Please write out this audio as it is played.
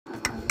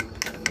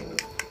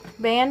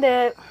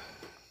Bandit.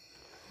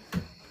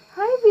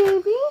 Hi,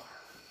 baby.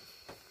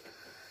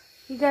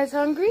 You guys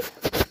hungry?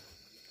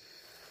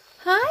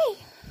 Hi.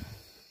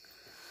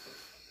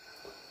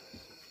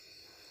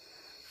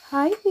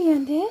 Hi,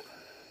 Bandit.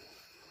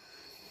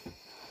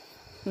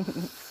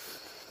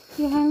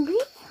 You hungry?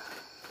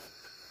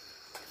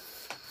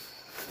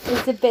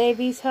 Is the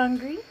baby's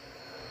hungry?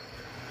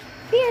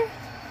 Here.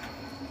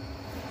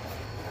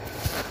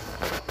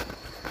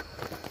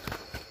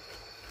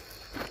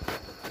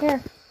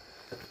 Here.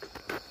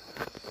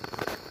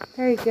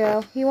 There you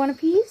go. You want a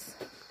piece?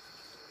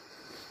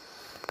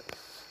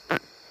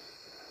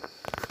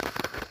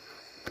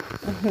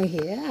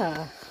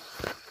 Yeah.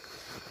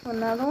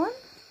 Another one?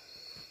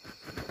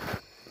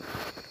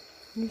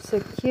 You're so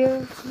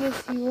cute.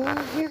 Yes, you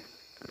are. Here.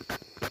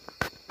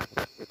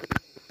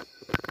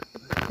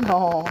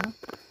 Aw.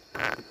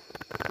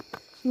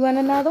 You want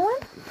another one?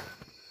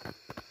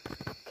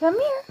 Come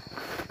here.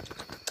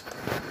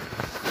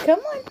 Come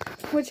on.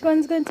 Which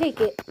one's going to take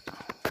it?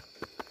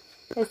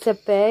 It's a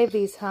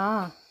baby's,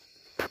 huh?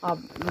 Oh,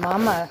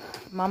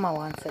 Mama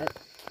wants it.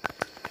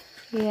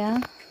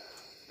 Yeah.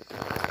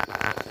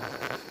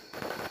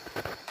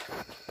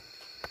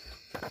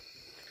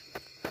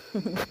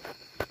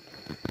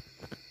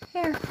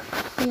 Here.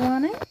 You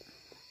want it?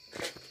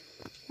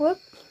 Whoop.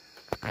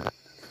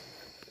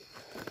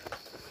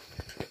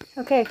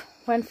 Okay.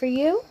 One for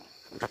you.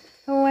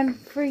 And one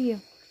for you.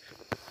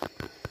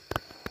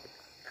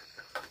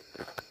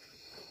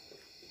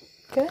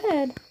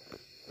 Good.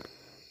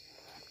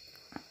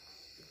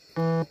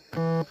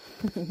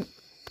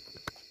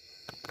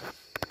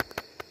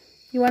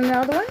 You want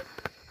another one?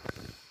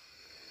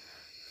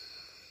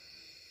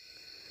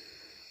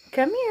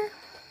 Come here.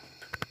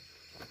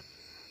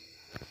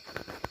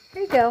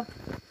 There you go.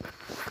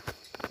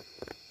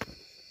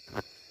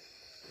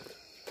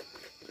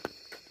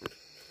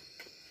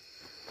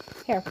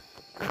 Here.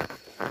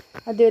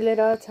 I'll do it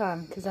all the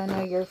time because I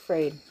know you're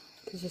afraid.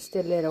 Because you're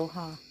still little,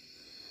 huh?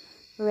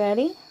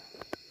 Ready?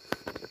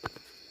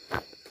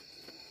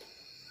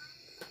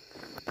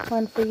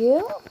 One for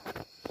you.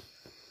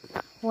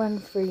 One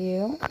for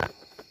you.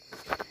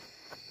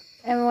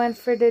 And one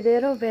for the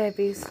little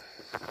babies.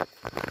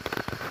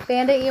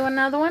 Bandit, you want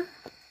another one?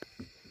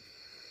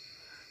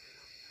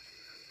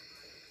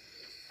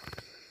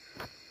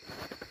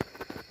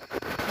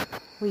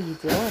 What are you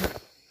doing?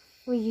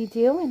 What are you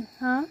doing,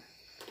 huh?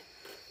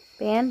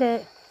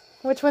 Bandit.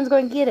 Which one's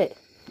going to get it?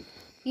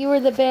 You or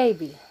the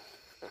baby?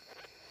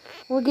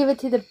 We'll give it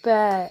to the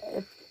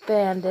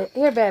bandit.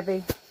 Here,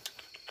 baby.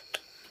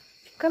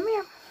 Come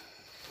here.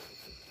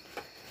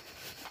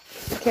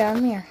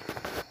 Come here.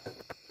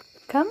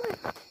 Come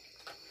on.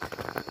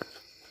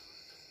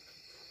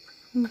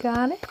 You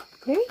got it?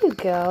 There you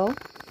go.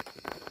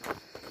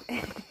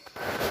 I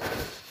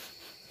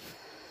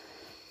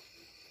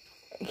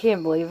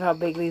can't believe how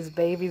big these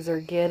babies are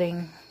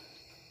getting.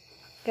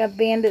 Got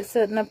Bandit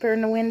sitting up here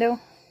in the window.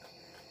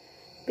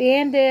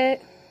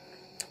 Bandit.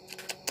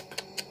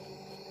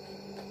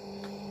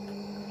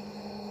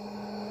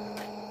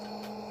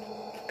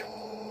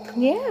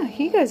 Yeah,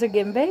 you guys are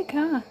getting big,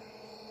 huh?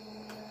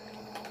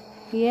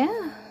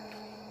 Yeah.